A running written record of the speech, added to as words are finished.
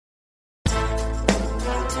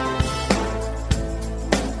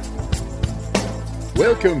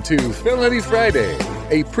Welcome to Felony Friday,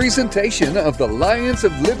 a presentation of the Lions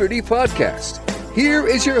of Liberty podcast. Here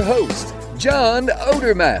is your host, John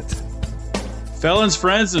Odermatt. Felons,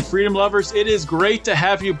 friends, and freedom lovers, it is great to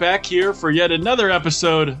have you back here for yet another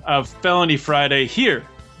episode of Felony Friday here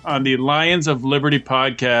on the Lions of Liberty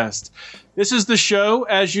podcast. This is the show,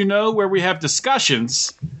 as you know, where we have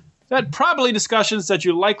discussions that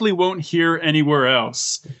you likely won't hear anywhere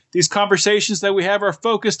else. These conversations that we have are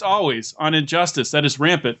focused always on injustice that is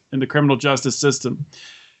rampant in the criminal justice system.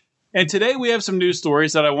 And today we have some news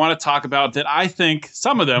stories that I want to talk about that I think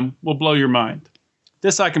some of them will blow your mind.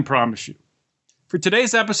 This I can promise you. For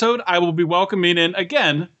today's episode, I will be welcoming in,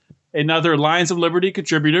 again, another Lions of Liberty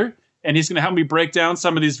contributor, and he's going to help me break down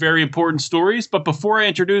some of these very important stories. But before I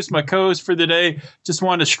introduce my co-host for the day, just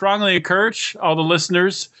want to strongly encourage all the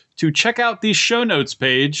listeners to check out the show notes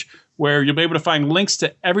page where you'll be able to find links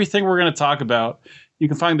to everything we're going to talk about. You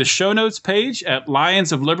can find the show notes page at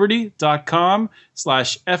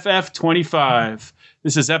lionsofliberty.com/FF25.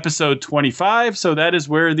 This is episode 25, so that is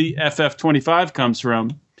where the FF25 comes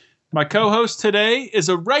from. My co-host today is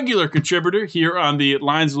a regular contributor here on the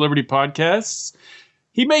Lions of Liberty podcasts.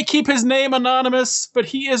 He may keep his name anonymous, but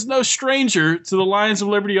he is no stranger to the Lions of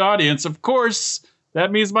Liberty audience. Of course,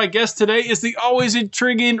 that means my guest today is the always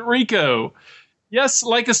intriguing Rico. Yes,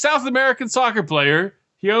 like a South American soccer player,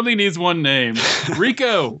 he only needs one name.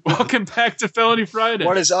 Rico, welcome back to Felony Friday.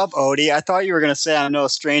 What is up, Odie? I thought you were going to say I'm no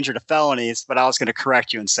stranger to felonies, but I was going to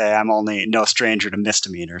correct you and say I'm only no stranger to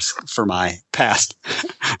misdemeanors for my past.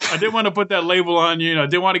 I didn't want to put that label on you. I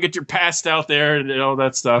didn't want to get your past out there and all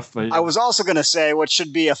that stuff. But I was also going to say what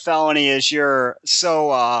should be a felony is your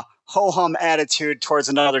ho-hum attitude towards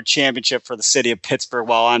another championship for the city of Pittsburgh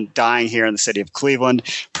while I'm dying here in the city of Cleveland.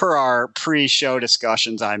 Per our pre-show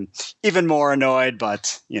discussions, I'm even more annoyed,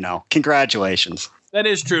 but, congratulations. That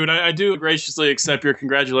is true, and I do graciously accept your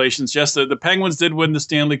congratulations. Yes, the Penguins did win the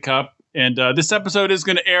Stanley Cup, and this episode is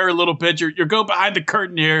going to air a little bit. You're going behind the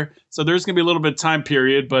curtain here, so there's going to be a little bit of time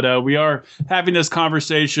period, but we are having this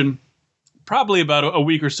conversation probably about a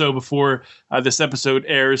week or so before this episode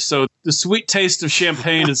airs. So the sweet taste of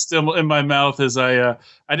champagne is still in my mouth as I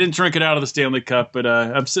didn't drink it out of the Stanley Cup, but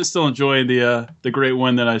I'm still enjoying the great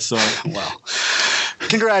win that I saw. Well,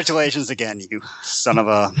 congratulations again, you son of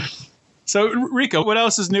a... So, Rico, what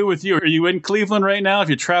else is new with you? Are you in Cleveland right now? Have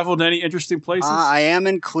you traveled to any interesting places? I am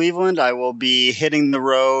in Cleveland. I will be hitting the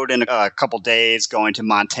road in a couple days, going to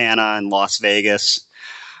Montana and Las Vegas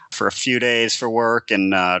for a few days for work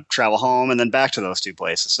and travel home and then back to those two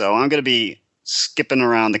places. So I'm going to be skipping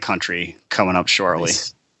around the country coming up shortly.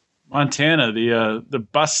 Nice. Montana, the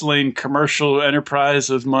bustling commercial enterprise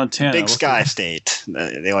of Montana. Big Sky State,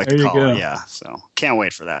 they like to call it. Yeah, so can't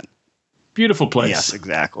wait for that. Beautiful place. Yes,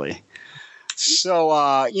 exactly.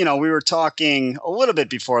 So, we were talking a little bit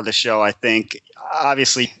before the show, I think.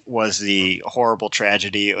 Obviously, was the horrible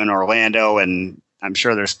tragedy in Orlando, and I'm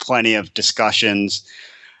sure there's plenty of discussions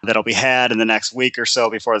that'll be had in the next week or so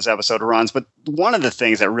before this episode runs. But one of the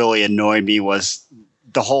things that really annoyed me was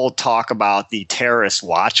the whole talk about the terrorist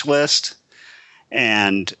watch list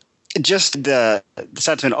and just the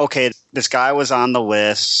sentiment, okay, this guy was on the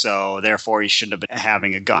list, so therefore he shouldn't have been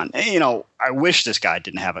having a gun. And, I wish this guy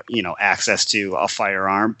didn't have, access to a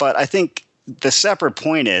firearm. But I think the separate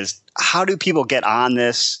point is, how do people get on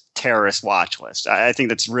this terrorist watch list? I think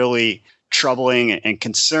that's really troubling and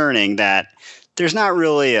concerning that there's not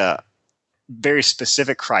really a very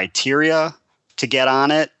specific criteria to get on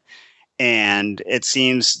it. And it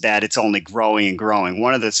seems that it's only growing and growing.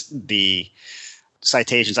 One of the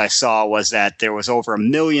citations I saw was that there was over 1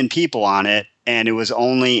 million people on it, and it was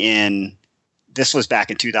only this was back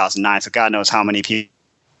in 2009, so God knows how many people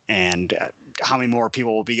and how many more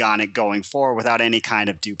people will be on it going forward without any kind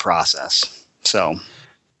of due process. So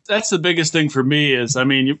that's the biggest thing for me is,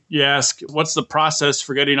 you ask, what's the process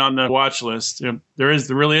for getting on the watch list? There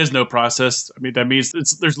really is no process. That means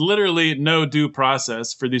there's literally no due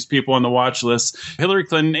process for these people on the watch list. Hillary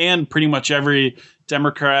Clinton and pretty much every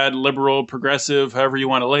Democrat, liberal, progressive, however you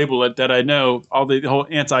want to label it, that I know, the whole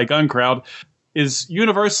anti-gun crowd is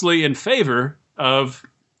universally in favor of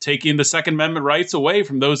taking the Second Amendment rights away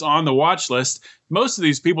from those on the watch list. Most of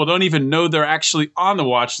these people don't even know they're actually on the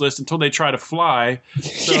watch list until they try to fly.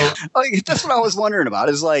 So that's what I was wondering about.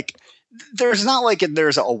 Is there's not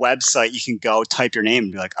there's a website you can go type your name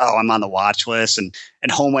and be like, oh, I'm on the watch list, and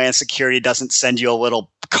Homeland Security doesn't send you a little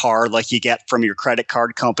card like you get from your credit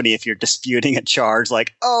card company if you're disputing a charge,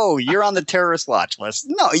 like, oh, you're on the terrorist watch list.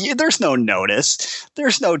 No, there's no notice.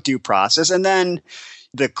 There's no due process. And then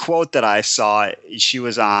the quote that I saw, she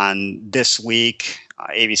was on This Week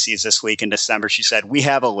ABC's This Week in December. She said, we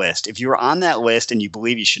have a list. If you're on that list and you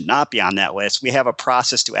believe you should not be on that list, we have a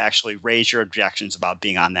process to actually raise your objections about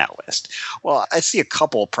being on that list. Well, I see a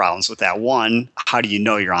couple of problems with that. One, how do you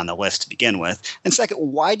know you're on the list to begin with? And second,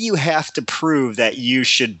 why do you have to prove that you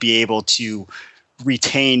should be able to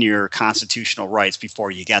retain your constitutional rights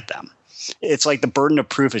before you get them? It's like the burden of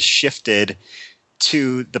proof is shifted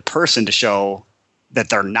to the person to show that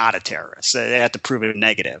they're not a terrorist. They have to prove a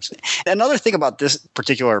negative. Another thing about this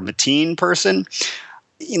particular Mateen person,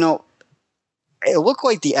 it looked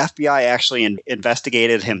like the FBI actually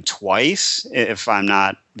investigated him twice, if I'm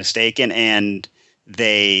not mistaken, and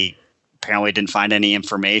they apparently didn't find any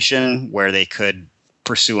information where they could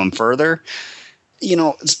pursue him further.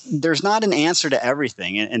 There's not an answer to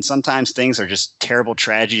everything, and sometimes things are just terrible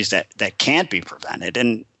tragedies that can't be prevented.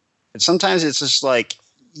 And sometimes it's just like,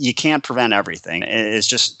 you can't prevent everything. It's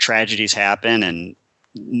just tragedies happen, and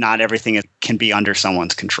not everything can be under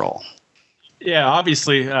someone's control. Yeah,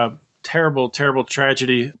 obviously, terrible, terrible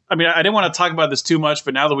tragedy. I mean, I didn't want to talk about this too much,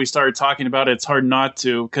 but now that we started talking about it, it's hard not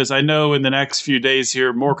to, because I know in the next few days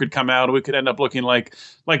here, more could come out. We could end up looking like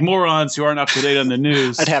morons who aren't up to date on the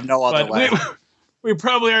news. I'd have no other way. We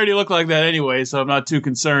probably already look like that anyway, so I'm not too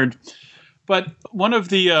concerned. But one of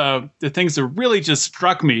the things that really just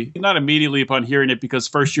struck me, not immediately upon hearing it, because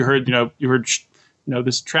first you heard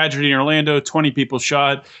this tragedy in Orlando, 20 people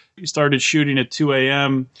shot. You started shooting at 2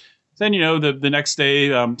 a.m. Then the next day,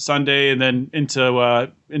 Sunday, and then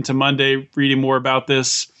into Monday, reading more about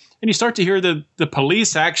this, and you start to hear that the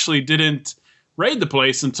police actually didn't raid the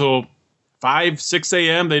place until 5, 6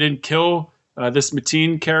 a.m. They didn't kill this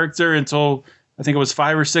Mateen character until I think it was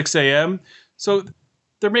 5 or 6 a.m. So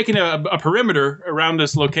they're making a perimeter around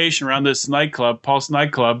this location, around this nightclub, Pulse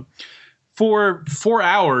nightclub, for 4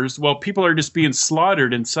 hours while people are just being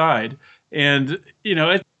slaughtered inside. And,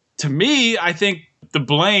 to me, I think the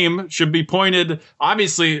blame should be pointed,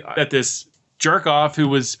 obviously, at this jerk-off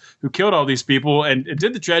who killed all these people and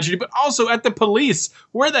did the tragedy, but also at the police.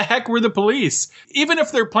 Where the heck were the police? Even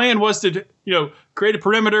if their plan was to, create a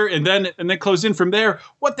perimeter and then close in from there,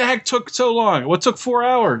 what the heck took so long? What took 4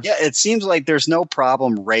 hours? Yeah, it seems like there's no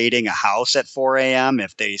problem raiding a house at 4 a.m.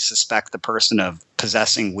 if they suspect the person of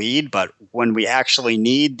possessing weed. But when we actually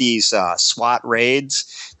need these SWAT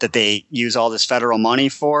raids that they use all this federal money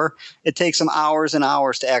for, it takes them hours and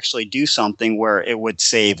hours to actually do something where it would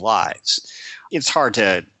save lives. It's hard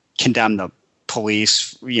to condemn the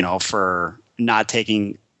police, for not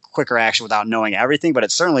taking quicker action without knowing everything, but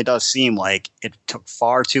it certainly does seem like it took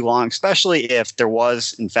far too long, especially if there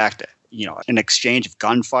was, in fact, an exchange of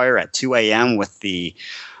gunfire at 2 a.m. with the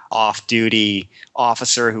off-duty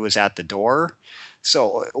officer who was at the door.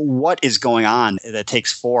 So what is going on that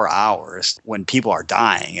takes 4 hours when people are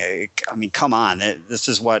dying? I mean, come on. This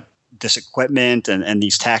is what this equipment and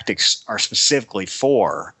these tactics are specifically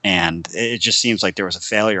for. And it just seems like there was a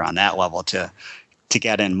failure on that level to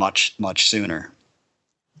get in much, much sooner.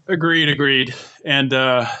 Agreed. And,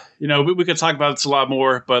 we could talk about this a lot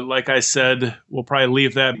more, but like I said, we'll probably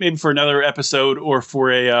leave that maybe for another episode or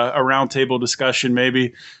for a roundtable discussion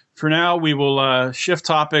maybe. For now, we will shift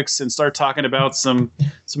topics and start talking about some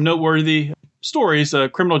noteworthy stories,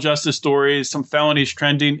 criminal justice stories, some felonies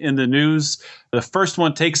trending in the news. The first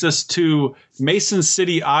one takes us to Mason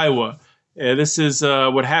City, Iowa. This is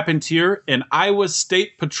what happened here. An Iowa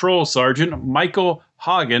State Patrol Sergeant, Michael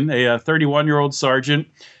Hagen, a 31-year-old sergeant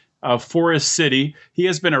of Forest City. He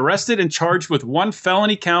has been arrested and charged with one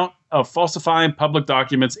felony count of falsifying public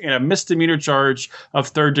documents and a misdemeanor charge of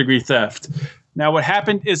third-degree theft. Now, what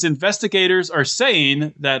happened is investigators are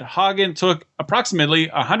saying that Hagen took approximately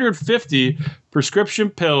 150 prescription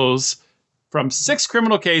pills from 6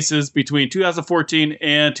 criminal cases between 2014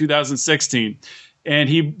 and 2016. And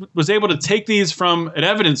he was able to take these from an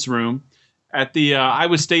evidence room at the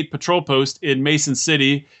Iowa State Patrol Post in Mason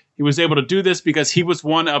City. He was able to do this because he was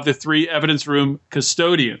one of the 3 evidence room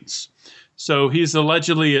custodians. So he's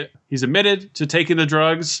admitted to taking the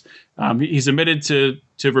drugs. He's admitted to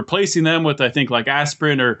replacing them with, I think, like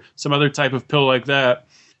aspirin or some other type of pill like that.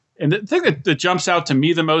 And the thing that jumps out to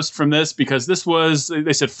me the most from this, because this was,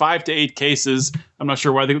 they said 5 to 8 cases. I'm not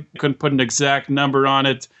sure why they couldn't put an exact number on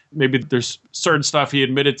it. Maybe there's certain stuff he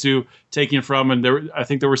admitted to taking from, and I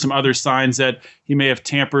think there were some other signs that he may have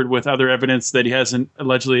tampered with other evidence that he hasn't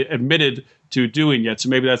allegedly admitted to doing yet. So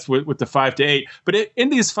maybe that's with the 5 to 8. But in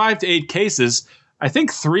these 5 to 8 cases, I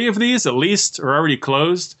think 3 of these at least are already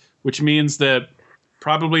closed, which means that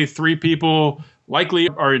probably 3 people likely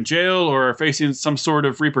are in jail or are facing some sort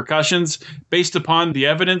of repercussions based upon the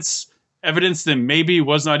evidence evidence that maybe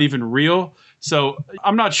was not even real. So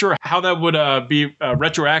I'm not sure how that would be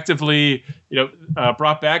retroactively,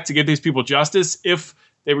 brought back to give these people justice if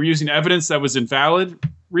they were using evidence that was invalid.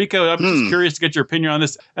 Rico, I'm just curious to get your opinion on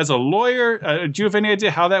this. As a lawyer, do you have any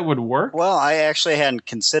idea how that would work? Well, I actually hadn't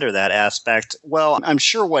considered that aspect. Well, I'm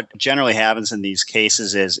sure what generally happens in these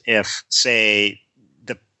cases is if, say,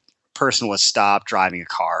 the person was stopped driving a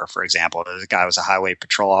car, for example, the guy was a highway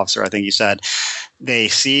patrol officer, I think you said, they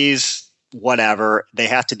seize whatever, they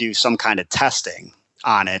have to do some kind of testing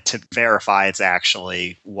on it to verify it's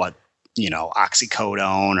actually what,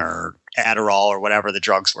 oxycodone or Adderall or whatever the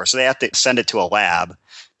drugs were. So they have to send it to a lab.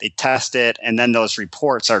 They test it, and then those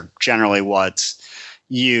reports are generally what's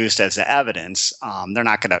used as the evidence. They're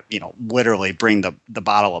not going to, literally bring the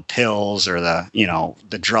bottle of pills or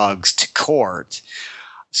the drugs to court.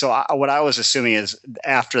 So what I was assuming is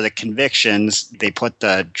after the convictions, they put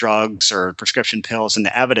the drugs or prescription pills in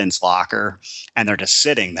the evidence locker, and they're just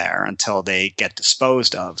sitting there until they get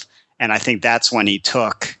disposed of. And I think that's when he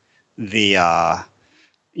took the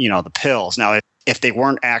pills. Now, if they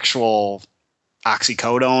weren't actual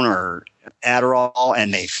oxycodone or Adderall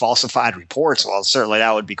and they falsified reports, well, certainly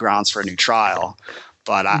that would be grounds for a new trial.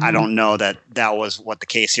 But I don't know that was what the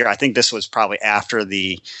case here. I think this was probably after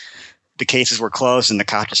the cases were closed and the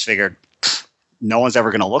cop just figured no one's ever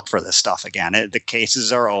going to look for this stuff again. The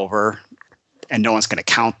cases are over and no one's going to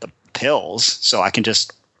count the pills. So I can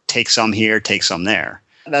just take some here, take some there.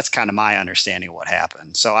 That's kind of my understanding of what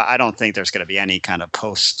happened. So I don't think there's going to be any kind of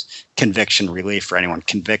post-conviction relief for anyone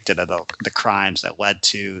convicted of the crimes that led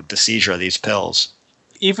to the seizure of these pills.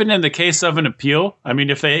 Even in the case of an appeal, I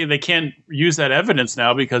mean, if they can't use that evidence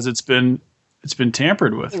now because it's been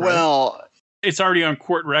tampered with, right? Well, it's already on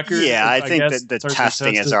court record. Yeah, I think that the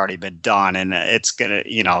testing has already been done, and it's going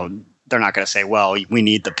to, they're not going to say, well, we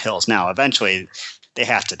need the pills now. Eventually, they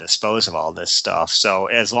have to dispose of all this stuff. So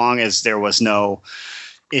as long as there was no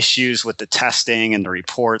issues with the testing and the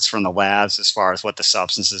reports from the labs as far as what the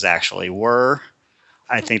substances actually were,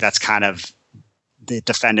 I think that's kind of the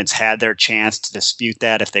defendants had their chance to dispute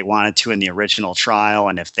that if they wanted to in the original trial.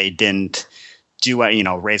 And if they didn't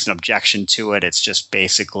raise an objection to it, it's just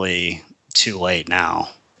basically too late now.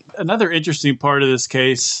 Another interesting part of this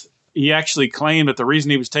case, he actually claimed that the reason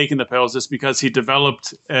he was taking the pills is because he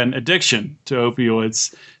developed an addiction to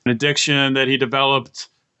opioids, an addiction that he developed.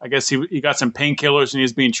 I guess he got some painkillers and he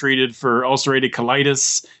was being treated for ulcerative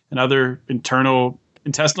colitis and other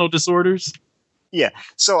intestinal disorders. Yeah.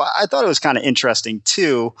 So I thought it was kind of interesting,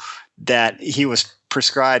 too, that he was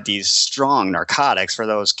prescribed these strong narcotics for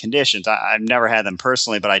those conditions. I've never had them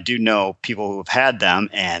personally, but I do know people who have had them,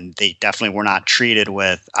 and they definitely were not treated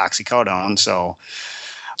with oxycodone. So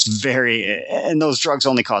it's and those drugs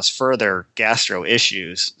only cause further gastro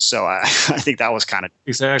issues. So I think that was kind of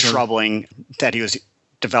troubling that he was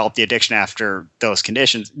developed the addiction after those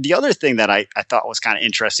conditions. The other thing that I thought was kind of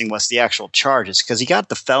interesting was the actual charges, because he got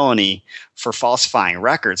the felony for falsifying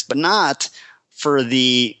records, but not for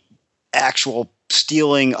the actual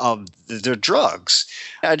stealing of the drugs.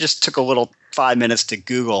 I just took a little 5 minutes to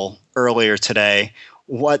Google earlier today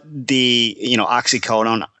what the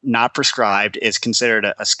oxycodone not prescribed is considered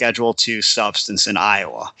a Schedule II substance in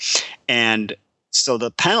Iowa. And so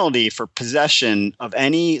the penalty for possession of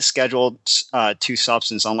any Schedule II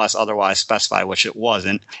substance, unless otherwise specified, which it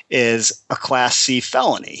wasn't, is a Class C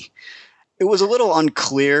felony. It was a little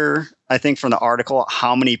unclear, I think, from the article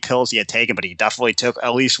how many pills he had taken, but he definitely took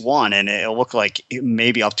at least one, and it looked like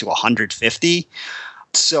maybe up to 150.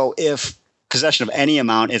 So if possession of any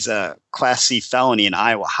amount is a Class C felony in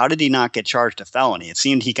Iowa, how did he not get charged a felony? It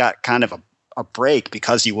seemed he got kind of a break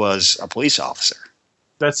because he was a police officer.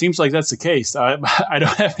 That seems like that's the case. I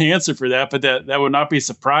don't have the answer for that, but that would not be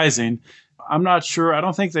surprising. I'm not sure. I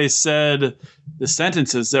don't think they said the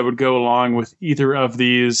sentences that would go along with either of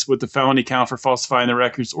these, with the felony count for falsifying the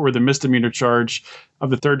records or the misdemeanor charge of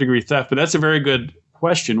the third-degree theft. But that's a very good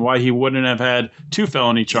question, why he wouldn't have had two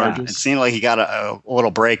felony charges. Yeah, it seemed like he got a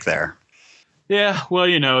little break there. Yeah, well,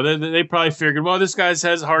 they probably figured, well, this guy's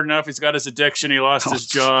has hard enough. He's got his addiction. He lost his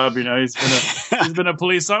job. He's been a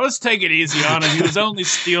police officer. Let's take it easy on him. He was only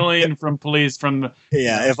stealing from police.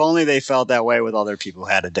 If only they felt that way with other people who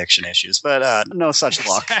had addiction issues, but no such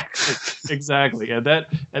luck. Exactly. And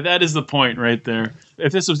that is the point right there.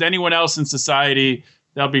 If this was anyone else in society,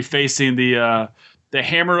 they'll be facing the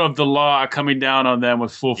hammer of the law coming down on them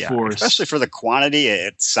with full force. Especially for the quantity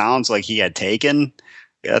it sounds like he had taken.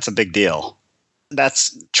 Yeah, that's a big deal.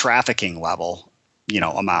 That's trafficking level,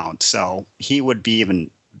 amount. So he would be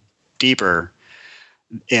even deeper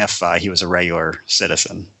if he was a regular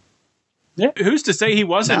citizen. Yeah. Who's to say he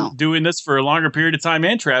wasn't doing this for a longer period of time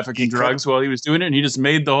and trafficking drugs while he was doing it, and he just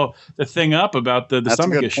made the thing up about the stomach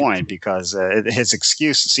issue? That's a good point, because his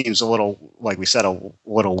excuse seems a little, like we said, a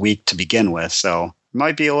little weak to begin with. So it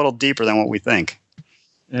might be a little deeper than what we think.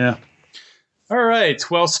 Yeah. All right.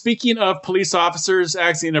 Well, speaking of police officers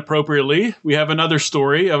acting inappropriately, we have another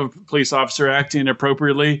story of a police officer acting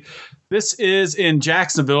inappropriately. This is in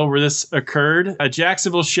Jacksonville, where this occurred. A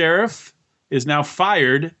Jacksonville sheriff is now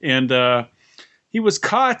fired, and he was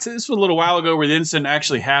caught. This was a little while ago where the incident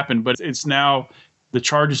actually happened, but it's now, the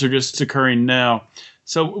charges are just occurring now.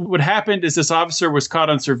 So what happened is this officer was caught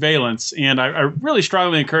on surveillance, and I really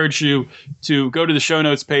strongly encourage you to go to the show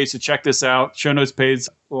notes page to check this out. Show notes page,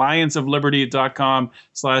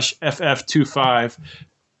 lionsofliberty.com/FF25.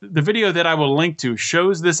 The video that I will link to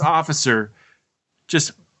shows this officer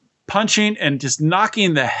just punching and just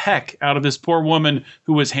knocking the heck out of this poor woman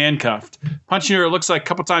who was handcuffed. Punching her, it looks like a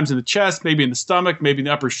couple times in the chest, maybe in the stomach, maybe in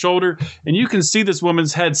the upper shoulder. And you can see this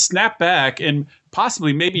woman's head snap back and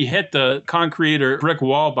possibly maybe hit the concrete or brick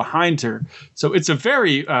wall behind her. So it's a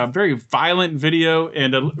very, very violent video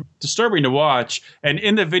and disturbing to watch. And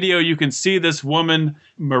in the video, you can see this woman,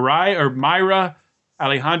 Mayra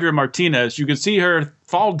Alejandra Martinez. You can see her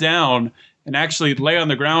fall down and actually lay on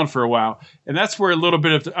the ground for a while. And that's where a little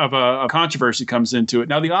bit of a controversy comes into it.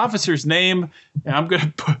 Now, the officer's name, and I'm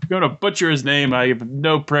going to butcher his name. I have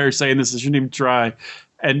no prayer saying this. I shouldn't even try.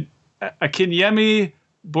 And Akinyemi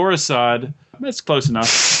Borisad, that's close enough,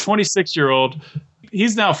 26-year-old.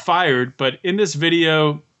 He's now fired, but in this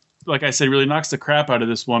video, like I said, really knocks the crap out of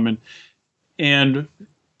this woman. And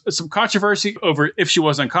some controversy over if she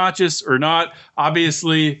was unconscious or not.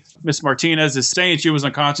 Obviously, Miss Martinez is saying she was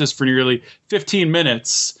unconscious for nearly 15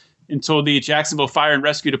 minutes until the Jacksonville Fire and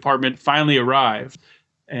Rescue Department finally arrived.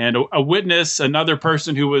 And a witness, another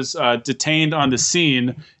person who was detained on the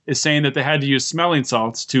scene, is saying that they had to use smelling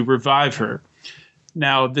salts to revive her.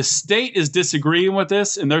 Now, the state is disagreeing with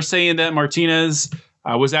this, and they're saying that Martinez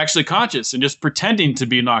was actually conscious and just pretending to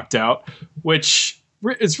be knocked out, which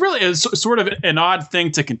it's really sort of an odd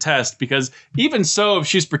thing to contest, because even so, if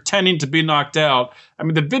she's pretending to be knocked out, I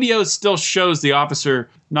mean, the video still shows the officer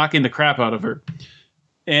knocking the crap out of her.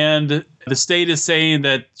 And the state is saying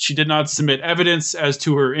that she did not submit evidence as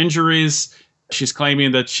to her injuries. She's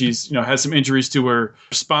claiming that she's, has some injuries to her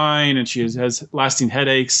spine, and she has lasting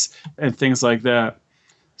headaches and things like that.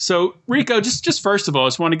 So, Rico, just first of all, I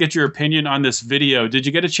just want to get your opinion on this video. Did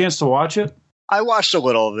you get a chance to watch it? I watched a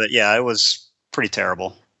little of it. Yeah, it was pretty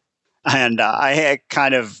terrible. And I had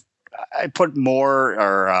I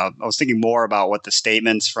was thinking more about what the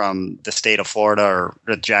statements from the state of Florida or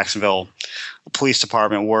the Jacksonville Police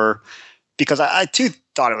Department were, because I too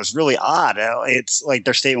thought it was really odd. It's like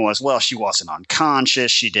their statement was, well, she wasn't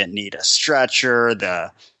unconscious. She didn't need a stretcher. The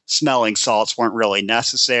smelling salts weren't really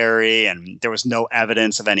necessary. And there was no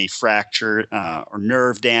evidence of any fracture or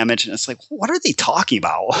nerve damage. And it's like, what are they talking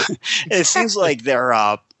about? It seems like they're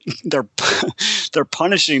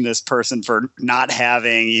punishing this person for not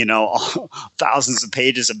having, thousands of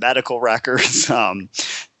pages of medical records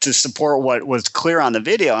to support what was clear on the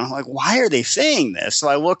video. And I'm like, why are they saying this? So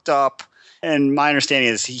I looked up, and my understanding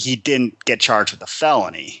is he didn't get charged with a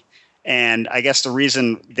felony. And I guess the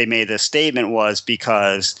reason they made this statement was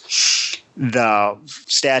because the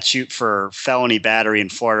statute for felony battery in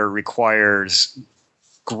Florida requires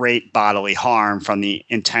great bodily harm from the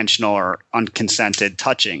intentional or unconsented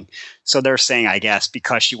touching. So they're saying, I guess,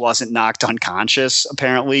 because she wasn't knocked unconscious,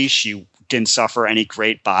 apparently she didn't suffer any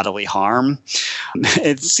great bodily harm.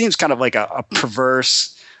 It seems kind of like a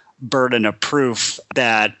perverse burden of proof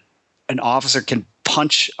that an officer can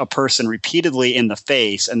punch a person repeatedly in the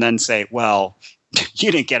face and then say, well,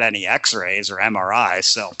 you didn't get any x-rays or MRIs,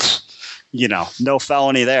 so no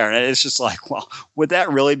felony there. And it's just like, well, would that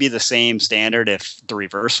really be the same standard if the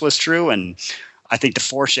reverse was true? And I think to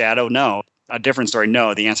foreshadow, no. A different story,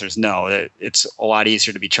 no. The answer is no. It's a lot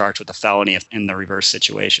easier to be charged with a felony in the reverse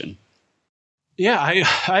situation. Yeah,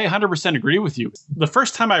 I 100% agree with you. The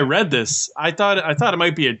first time I read this, I thought it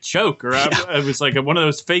might be a joke, or it was like one of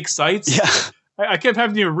those fake sites. Yeah. I kept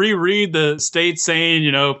having to reread the state saying,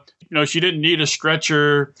 she didn't need a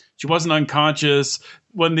stretcher. She wasn't unconscious.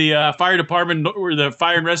 When the fire department or the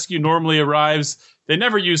fire and rescue normally arrives, they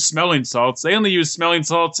never use smelling salts. They only use smelling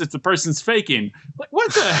salts if the person's faking. Like,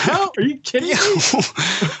 what the hell? Are you kidding me?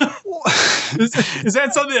 Is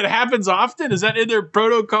that something that happens often? Is that in their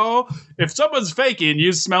protocol? If someone's faking,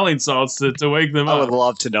 use smelling salts to wake them up. I would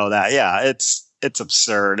love to know that. Yeah, it's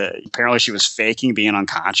absurd. Apparently she was faking being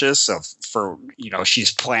unconscious. So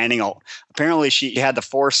she's planning. Apparently she had the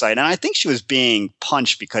foresight. And I think she was being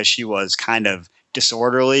punched because she was kind of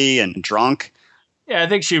disorderly and drunk? Yeah, I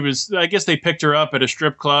think I guess they picked her up at a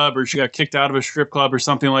strip club, or she got kicked out of a strip club or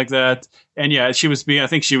something like that. And yeah, I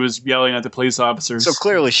think she was yelling at the police officers. So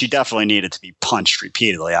clearly she definitely needed to be punched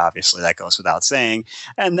repeatedly. Obviously, that goes without saying.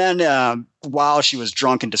 And then while she was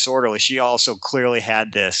drunk and disorderly, she also clearly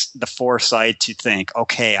had the foresight to think,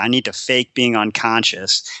 okay, I need to fake being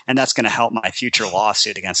unconscious, and that's going to help my future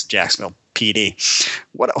lawsuit against the Jacksonville PD.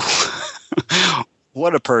 What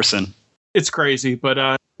a person. It's crazy,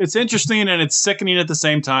 but it's interesting and it's sickening at the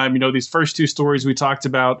same time. These first two stories we talked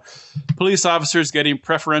about, police officers getting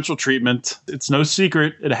preferential treatment. It's no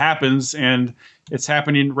secret. It happens, and it's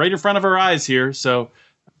happening right in front of our eyes here. So,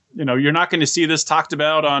 you're not going to see this talked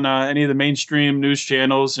about on any of the mainstream news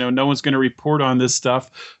channels. No one's going to report on this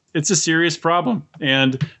stuff. It's a serious problem.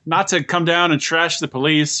 And not to come down and trash the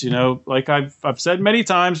police, like I've said many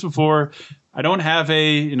times before, I don't have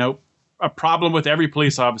a problem with every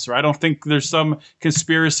police officer. I don't think there's some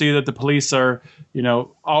conspiracy that the police are,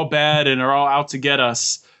 all bad and are all out to get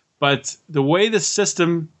us. But the way the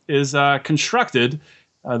system is constructed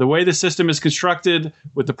with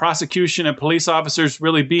the prosecution and police officers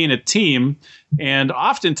really being a team, and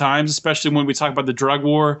oftentimes, especially when we talk about the drug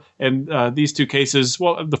war and these two cases,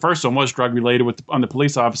 well, the first one was drug related on the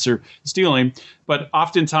police officer stealing, but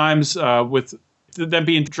oftentimes with them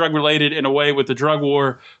being drug related in a way with the drug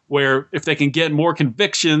war, where if they can get more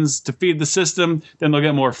convictions to feed the system, then they'll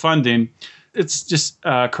get more funding. It's just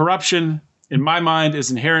corruption, in my mind,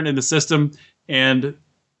 is inherent in the system. And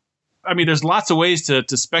I mean, there's lots of ways to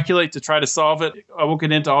speculate to try to solve it. I won't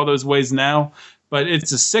get into all those ways now, but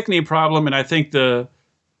it's a sickening problem. And I think the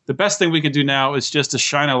best thing we can do now is just to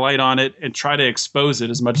shine a light on it and try to expose it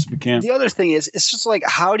as much as we can. The other thing is, it's just like,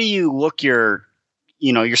 how do you look you're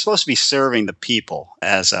supposed to be serving the people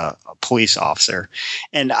as a police officer.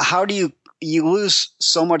 And how do you lose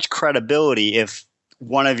so much credibility if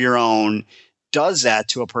one of your own does that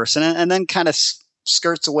to a person and then kind of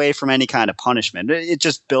skirts away from any kind of punishment? It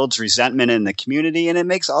just builds resentment in the community, and it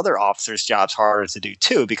makes other officers' jobs harder to do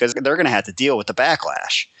too, because they're going to have to deal with the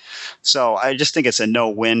backlash. So I just think it's a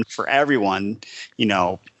no-win for everyone,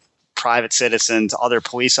 private citizens, other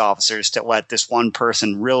police officers, to let this one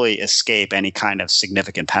person really escape any kind of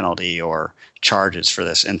significant penalty or charges for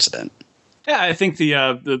this incident. Yeah, I think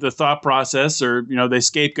the thought process, or they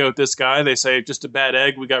scapegoat this guy. They say, just a bad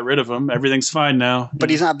egg, we got rid of him, everything's fine now. But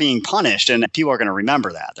he's not being punished, and people are going to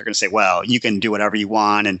remember that. They're going to say, well, you can do whatever you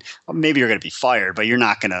want, and maybe you're going to be fired, but you're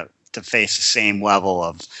not going to face the same level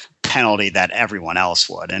of penalty that everyone else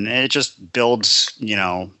would. And it just builds,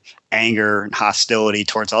 anger and hostility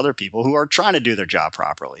towards other people who are trying to do their job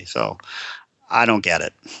properly. So I don't get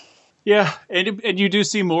it. Yeah. And you do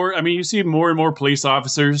see more. I mean, you see more and more police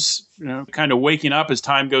officers, kind of waking up as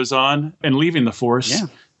time goes on and leaving the force. Yeah.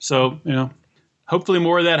 So, hopefully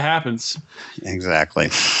more of that happens. Exactly.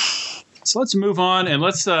 So let's move on and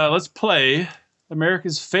let's play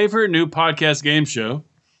America's favorite new podcast game show.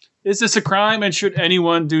 Is this a crime, and should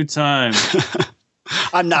anyone do time?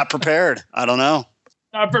 I'm not prepared. I don't know.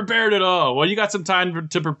 Not prepared at all. Well, you got some time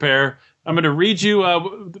to prepare. I'm going to read you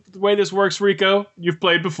the way this works, Rico. You've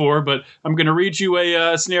played before, but I'm going to read you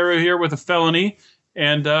a scenario here with a felony.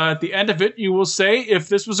 And at the end of it, you will say if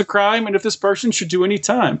this was a crime and if this person should do any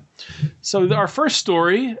time. So our first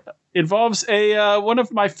story involves one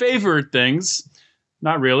of my favorite things.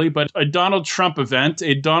 Not really, but a Donald Trump event,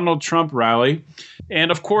 a Donald Trump rally. And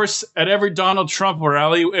of course, at every Donald Trump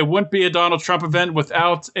rally, it wouldn't be a Donald Trump event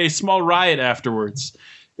without a small riot afterwards.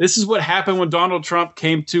 This is what happened when Donald Trump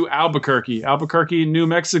came to Albuquerque, New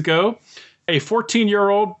Mexico. A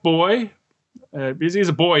 14-year-old boy, he's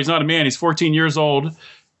a boy, he's not a man, he's 14 years old,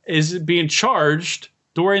 is being charged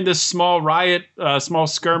during this small riot, small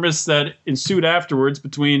skirmish that ensued afterwards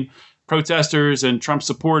between protesters and Trump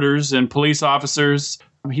supporters and police officers.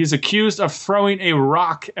 He's accused of throwing a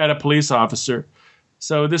rock at a police officer.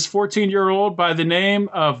 So this 14-year-old by the name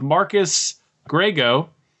of Marcus Grego,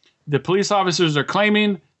 the police officers are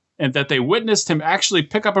claiming and that they witnessed him actually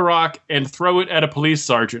pick up a rock and throw it at a police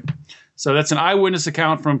sergeant. So that's an eyewitness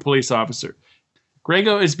account from a police officer.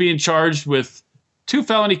 Grego is being charged with 2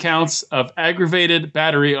 felony counts of aggravated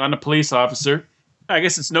battery on a police officer. I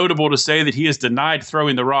guess it's notable to say that he has denied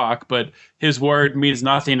throwing the rock, but his word means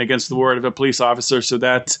nothing against the word of a police officer, so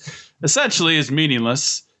that essentially is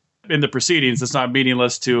meaningless. In the proceedings, it's not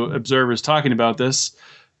meaningless to observers talking about this.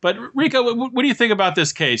 But Rico, what do you think about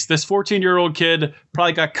this case? This 14-year-old kid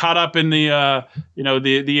probably got caught up in the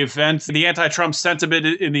event, the anti-Trump sentiment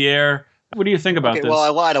in the air. What do you think about this? Well, I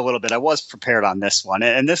lied a little bit. I was prepared on this one.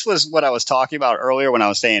 And this was what I was talking about earlier when I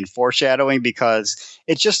was saying foreshadowing, because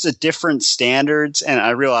it's just a different standards. And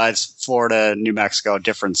I realize Florida, New Mexico,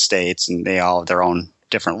 different states, and they all have their own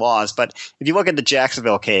different laws. But if you look at the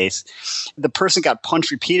Jacksonville case, the person got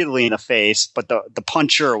punched repeatedly in the face, but the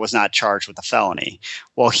puncher was not charged with a felony.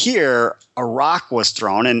 Well, here, a rock was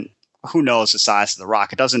thrown, and who knows the size of the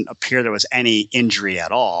rock. It doesn't appear there was any injury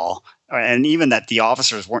at all. And even that the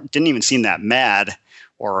officers didn't even seem that mad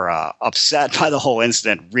or upset by the whole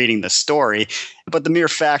incident reading the story. But the mere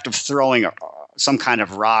fact of throwing some kind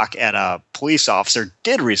of rock at a police officer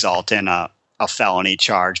did result in a felony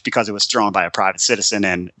charge because it was thrown by a private citizen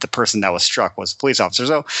and the person that was struck was a police officer.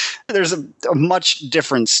 So there's a much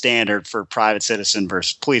different standard for private citizen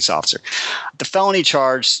versus police officer. The felony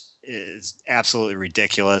charge is absolutely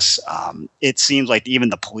ridiculous. It seems like even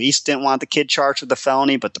the police didn't want the kid charged with a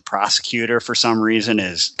felony, but the prosecutor, for some reason,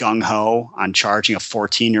 is gung-ho on charging a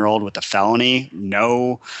 14-year-old with a felony.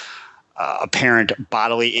 No apparent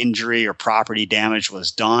bodily injury or property damage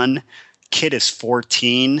was done. Kid is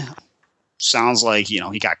 14. Sounds like,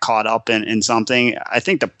 he got caught up in something. I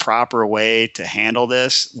think the proper way to handle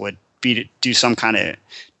this would be to do some kind of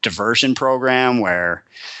diversion program where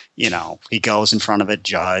he goes in front of a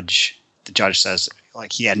judge. The judge says,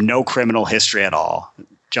 he had no criminal history at all. The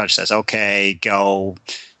judge says, okay, go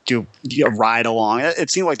do a ride along.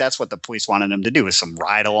 It seemed like that's what the police wanted him to do, is some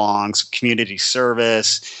ride alongs, community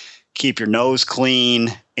service, keep your nose clean.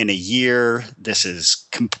 In a year, it's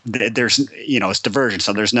diversion.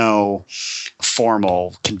 So there's no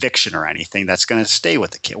formal conviction or anything that's going to stay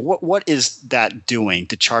with the kid. What is that doing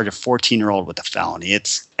to charge a 14-year-old with a felony?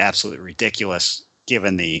 It's absolutely ridiculous,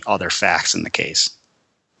 given the other facts in the case.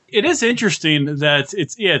 It is interesting that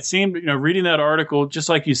it seemed, reading that article, just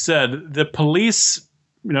like you said, the police,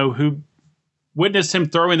 who witnessed him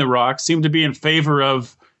throwing the rock seemed to be in favor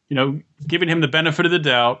of, giving him the benefit of the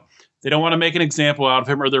doubt. They don't want to make an example out of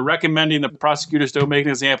him, or they're recommending the prosecutors don't make an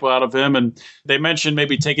example out of him. And they mentioned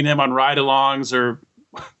maybe taking him on ride-alongs or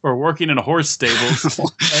working in a horse stable.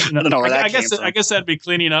 I don't know where that came from. I guess that'd be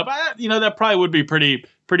cleaning up. That probably would be pretty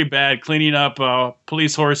bad, cleaning up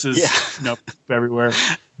police horses everywhere.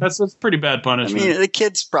 That's pretty bad punishment. I mean, the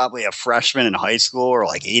kid's probably a freshman in high school or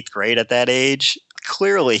like 8th grade at that age.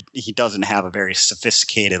 Clearly, he doesn't have a very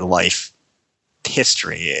sophisticated life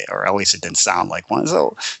history, or at least it didn't sound like one.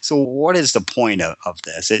 So what is the point of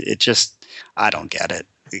this? It just, I don't get it.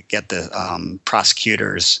 Get the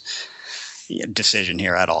prosecutor's decision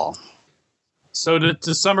here at all. So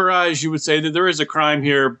to summarize, you would say that there is a crime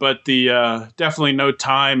here, but the definitely no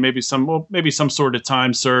time, maybe some sort of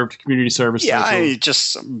time served, community service. Yeah,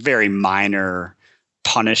 just very minor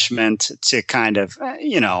punishment to kind of,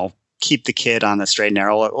 keep the kid on the straight and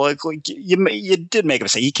narrow. Like you did make a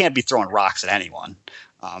mistake. You can't be throwing rocks at anyone.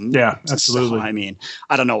 Yeah, absolutely. So, I mean,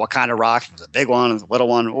 I don't know what kind of rock. If it's a big one, a little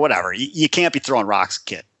one, whatever. You can't be throwing rocks,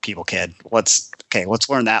 kid. Let's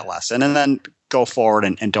learn that lesson and then go forward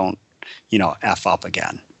and don't, F up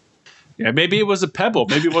again. Yeah, maybe it was a pebble.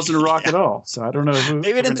 Maybe it wasn't a rock at all. So I don't know.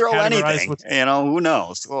 Maybe it didn't throw anything. Who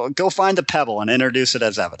knows? Well, go find the pebble and introduce it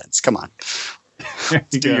as evidence. Come on.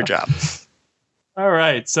 Do your job. All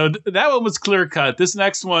right. So that one was clear cut. This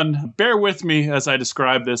next one, bear with me as I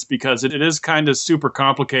describe this because it is kind of super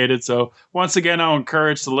complicated. So once again, I'll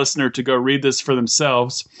encourage the listener to go read this for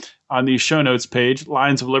themselves on the show notes page,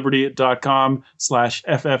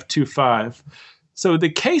 lionsofliberty.com/FF25. So the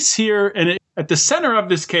case here, and at the center of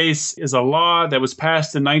this case is a law that was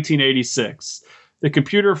passed in 1986, the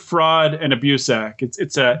Computer Fraud and Abuse Act.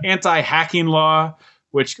 It's an anti-hacking law,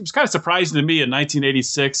 which was kind of surprising to me in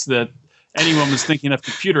 1986 that anyone was thinking of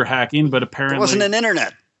computer hacking, but apparently... There wasn't an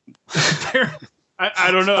internet. I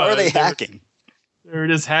don't know. How are they hacking? They're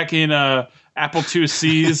just hacking Apple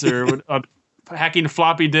IICs or hacking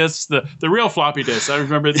floppy disks, the real floppy disks. I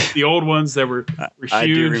remember the old ones that were huge. I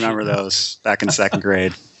do remember those back in second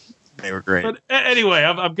grade. They were great. But anyway,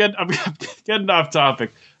 I'm getting off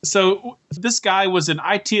topic. So this guy was an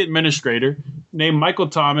IT administrator named Michael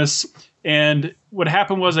Thomas, and what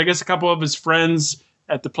happened was, I guess a couple of his friends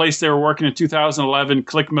at the place they were working in 2011,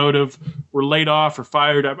 ClickMotive, were laid off or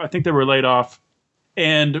fired. I think they were laid off.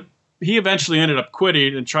 And he eventually ended up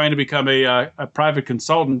quitting and trying to become a private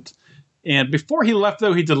consultant. And before he left,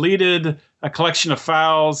 though, he deleted a collection of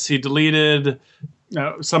files. He deleted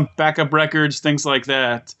some backup records, things like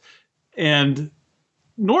that. And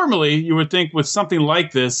normally you would think with something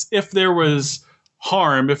like this, if there was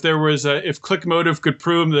harm, if ClickMotive could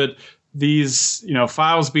prove that these,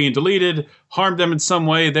 files being deleted harmed them in some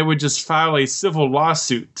way, they would just file a civil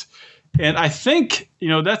lawsuit. And I think,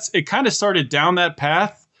 it kind of started down that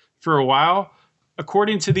path for a while.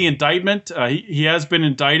 According to the indictment, he has been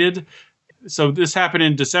indicted. So this happened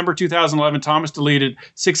in December 2011. Thomas deleted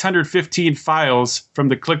 615 files from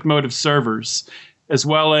the ClickMotive servers, as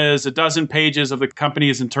well as a dozen pages of the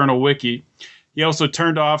company's internal wiki. He also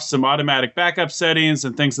turned off some automatic backup settings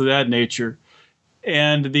and things of that nature.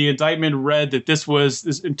 And the indictment read that this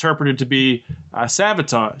was interpreted to be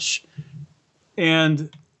sabotage. And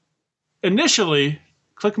initially,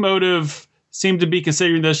 ClickMotive seemed to be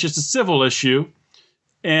considering this just a civil issue.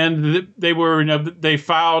 And they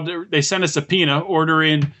sent a subpoena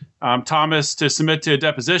ordering Thomas to submit to a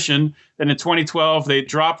deposition. Then in 2012, they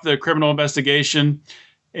dropped the criminal investigation.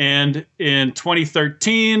 And in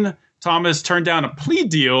 2013, Thomas turned down a plea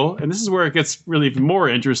deal. And this is where it gets really even more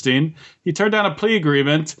interesting. He turned down a plea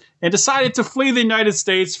agreement and decided to flee the United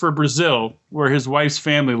States for Brazil, where his wife's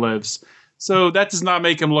family lives. So that does not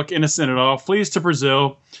make him look innocent at all. Flees to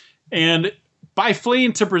Brazil. And by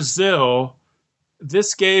fleeing to Brazil,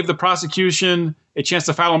 this gave the prosecution a chance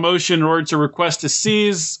to file a motion in order to request to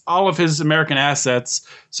seize all of his American assets.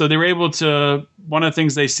 So they were able to, one of the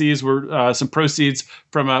things they seized were some proceeds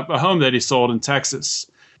from a home that he sold in Texas.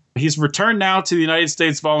 He's returned now to the United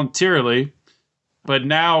States voluntarily, but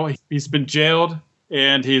now he's been jailed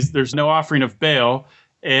and there's no offering of bail.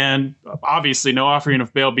 And obviously no offering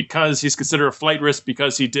of bail because he's considered a flight risk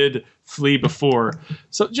because he did flee before.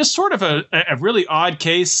 So just sort of a really odd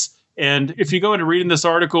case. And if you go into reading this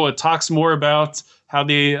article, it talks more about how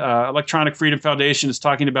the Electronic Freedom Foundation is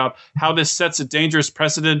talking about how this sets a dangerous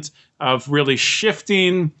precedent of really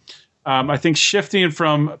shifting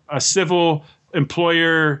from a civil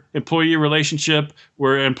employer-employee relationship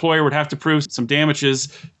where an employer would have to prove some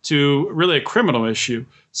damages to really a criminal issue.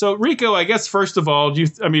 So, Rico, I guess, first of all, do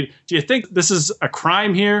you think this is a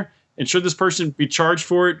crime here? And should this person be charged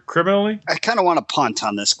for it criminally? I kind of want to punt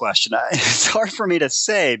on this question. It's hard for me to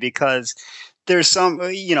say because there's some,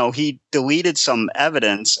 he deleted some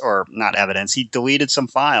evidence, or not evidence, he deleted some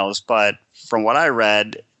files. But from what I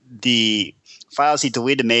read, the files he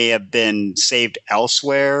deleted may have been saved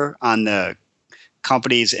elsewhere on the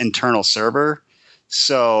company's internal server.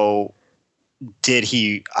 So did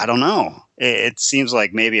he? I don't know. It seems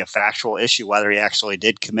like maybe a factual issue whether he actually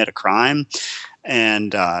did commit a crime.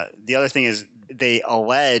 And the other thing is they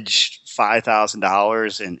alleged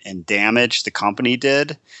 $5,000 in damage the company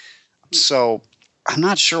did. So I'm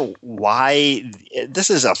not sure why. This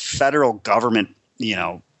is a federal government,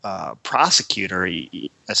 prosecutor,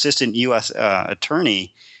 assistant U.S.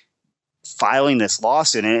 attorney filing this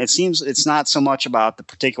lawsuit. And it seems it's not so much about the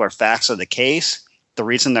particular facts of the case, the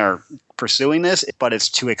reason they're pursuing this, but it's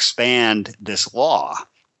to expand this law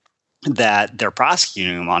that they're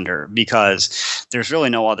prosecuting him under, because there's really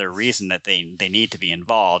no other reason that they need to be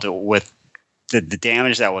involved with the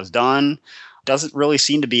damage that was done. Doesn't really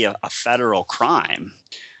seem to be a federal crime.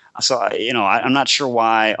 So, I'm not sure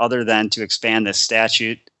why, other than to expand this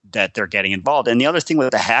statute, that they're getting involved. And the other thing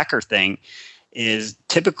with the hacker thing is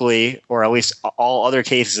typically, or at least all other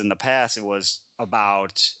cases in the past, it was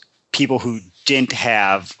about people who didn't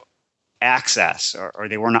have access or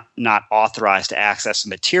they were not authorized to access the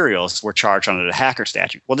materials were charged under the hacker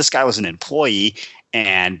statute. Well, this guy was an employee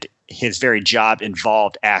and his very job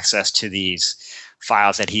involved access to these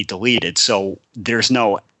files that he deleted. So there's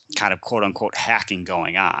no kind of quote unquote hacking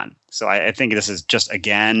going on. So I think this is just,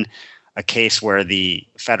 again, a case where the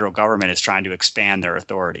federal government is trying to expand their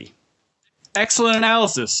authority. Excellent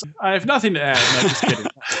analysis. I have nothing to add. No, just kidding.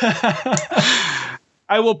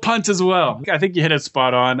 I will punt as well. I think you hit it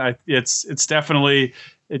spot on. It's definitely,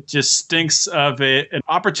 it just stinks of an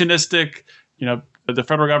opportunistic, the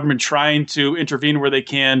federal government trying to intervene where they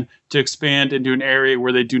can to expand into an area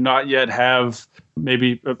where they do not yet have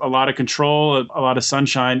maybe a lot of control, a lot of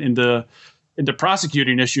sunshine into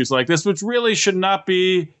prosecuting issues like this, which really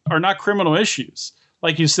are not criminal issues.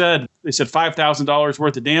 Like you said, they said $5,000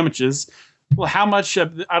 worth of damages. Well, how much?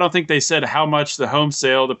 I don't think they said how much the home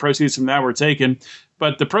sale, the proceeds from that were taken,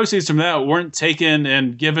 but the proceeds from that weren't taken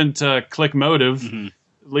and given to ClickMotive. Mm-hmm.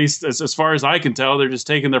 At least as far as I can tell, they're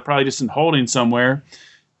probably just in holding somewhere.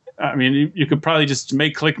 I mean, you could probably just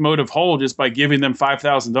make ClickMotive whole just by giving them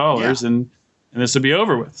 $5,000 and this would be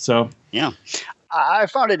over with. So, yeah. I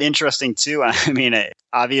found it interesting too. I mean,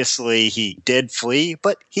 obviously he did flee,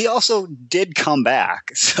 but he also did come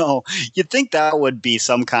back. So you'd think that would be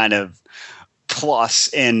some kind of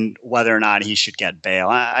plus in whether or not he should get bail.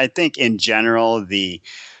 I think in general, the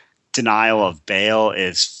denial of bail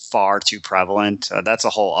is far too prevalent. That's a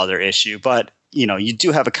whole other issue. But, you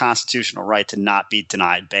do have a constitutional right to not be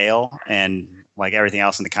denied bail. And like everything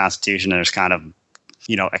else in the Constitution, there's kind of,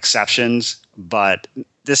 exceptions. But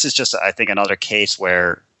this is just, I think, another case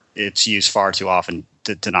where it's used far too often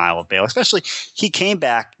to denial of bail. Especially, he came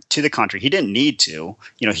back to the country. He didn't need to.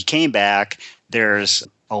 He came back. There's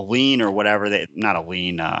a lien or whatever, not a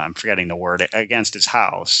lien, I'm forgetting the word, against his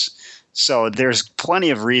house. So there's plenty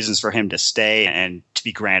of reasons for him to stay and to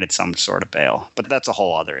be granted some sort of bail. But that's a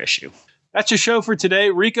whole other issue. That's your show for today.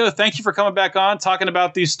 Rico, thank you for coming back on, talking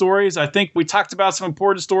about these stories. I think we talked about some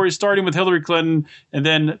important stories, starting with Hillary Clinton, and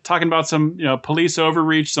then talking about some police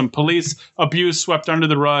overreach, some police abuse swept under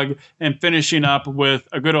the rug, and finishing up with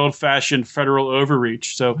a good old-fashioned federal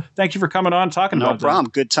overreach. So thank you for coming on, talking about that. No problem.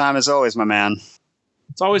 Good time as always, my man.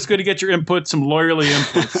 It's always good to get your input, some lawyerly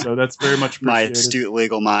input, so that's very much appreciated. My astute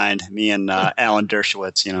legal mind, me and Alan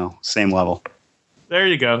Dershowitz, same level. There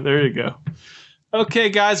you go. Okay,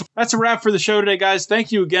 guys, that's a wrap for the show today, guys.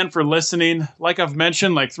 Thank you again for listening. Like I've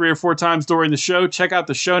mentioned 3 or 4 times during the show, check out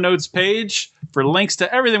the show notes page for links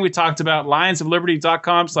to everything we talked about,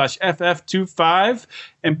 lionsofliberty.com/FF25.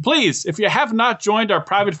 And please, if you have not joined our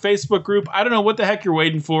private Facebook group, I don't know what the heck you're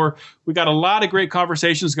waiting for. We got a lot of great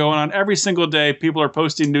conversations going on every single day. People are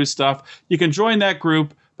posting new stuff. You can join that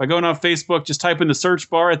group by going on Facebook. Just type in the search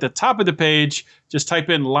bar at the top of the page. Just type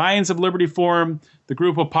in Lions of Liberty Forum. The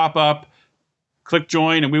group will pop up. Click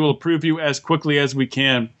join, and we will approve you as quickly as we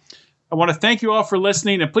can. I want to thank you all for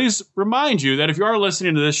listening, and please remind you that if you are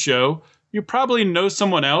listening to this show, you probably know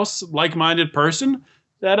someone else, like-minded person,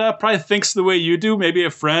 that probably thinks the way you do, maybe a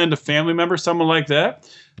friend, a family member, someone like that.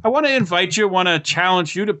 I want to invite you, want to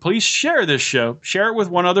challenge you to please share this show. Share it with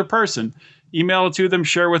one other person. Email it to them,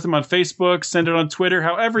 share it with them on Facebook, send it on Twitter,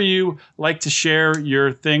 however you like to share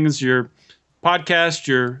your things, your podcast,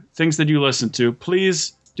 your things that you listen to.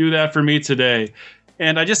 Please do that for me today.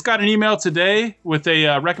 And I just got an email today with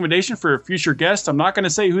a recommendation for a future guest. I'm not going to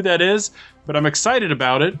say who that is, but I'm excited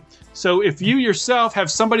about it. So if you yourself have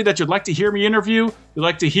somebody that you'd like to hear me interview, you'd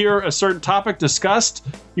like to hear a certain topic discussed,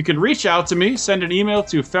 you can reach out to me, send an email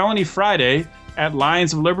to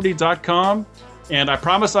felonyfriday@lionsofliberty.com. And I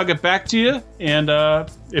promise I'll get back to you. And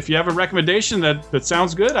if you have a recommendation that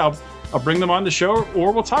sounds good, I'll bring them on the show,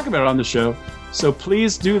 or we'll talk about it on the show. So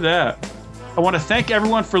please do that. I want to thank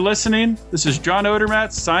everyone for listening. This is John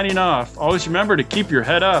Odermatt signing off. Always remember to keep your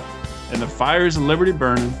head up and the fires of liberty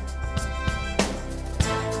burning.